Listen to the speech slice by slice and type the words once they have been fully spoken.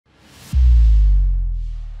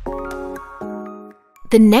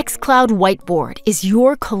The Nextcloud Whiteboard is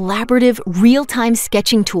your collaborative, real-time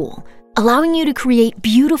sketching tool, allowing you to create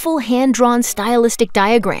beautiful hand-drawn stylistic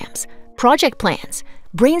diagrams, project plans,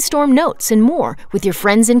 brainstorm notes, and more with your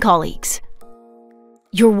friends and colleagues.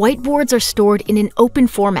 Your whiteboards are stored in an open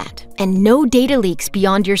format and no data leaks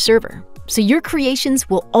beyond your server, so your creations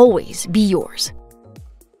will always be yours.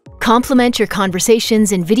 Complement your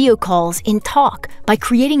conversations and video calls in Talk by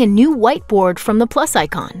creating a new whiteboard from the plus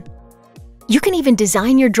icon. You can even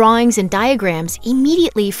design your drawings and diagrams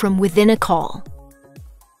immediately from within a call.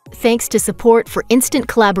 Thanks to support for instant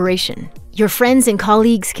collaboration, your friends and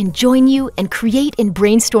colleagues can join you and create and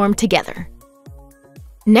brainstorm together.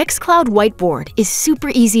 Nextcloud Whiteboard is super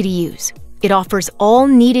easy to use. It offers all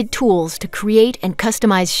needed tools to create and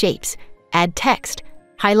customize shapes, add text,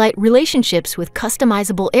 highlight relationships with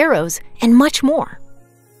customizable arrows, and much more.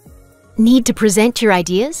 Need to present your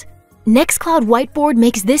ideas? Nextcloud Whiteboard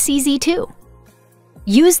makes this easy too.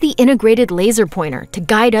 Use the integrated laser pointer to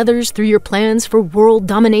guide others through your plans for world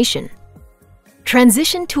domination.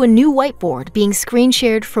 Transition to a new whiteboard being screen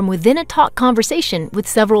shared from within a Talk conversation with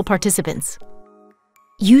several participants.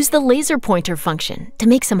 Use the laser pointer function to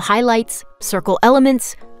make some highlights, circle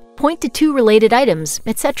elements, point to two related items,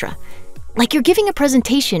 etc., like you're giving a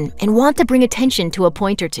presentation and want to bring attention to a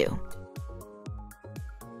point or two.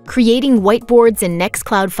 Creating whiteboards in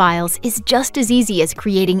Nextcloud files is just as easy as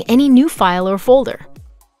creating any new file or folder.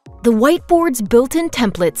 The whiteboard's built-in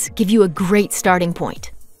templates give you a great starting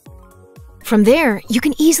point. From there, you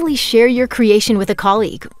can easily share your creation with a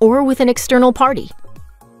colleague or with an external party.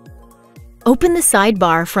 Open the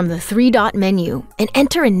sidebar from the three-dot menu and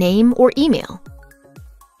enter a name or email.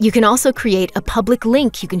 You can also create a public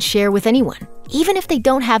link you can share with anyone, even if they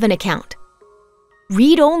don't have an account.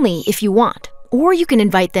 Read only if you want, or you can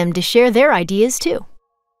invite them to share their ideas too.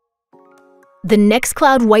 The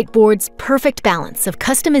Nextcloud Whiteboard's perfect balance of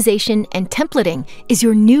customization and templating is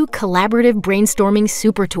your new collaborative brainstorming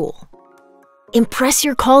super tool. Impress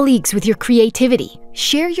your colleagues with your creativity,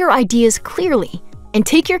 share your ideas clearly, and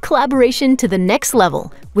take your collaboration to the next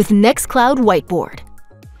level with Nextcloud Whiteboard.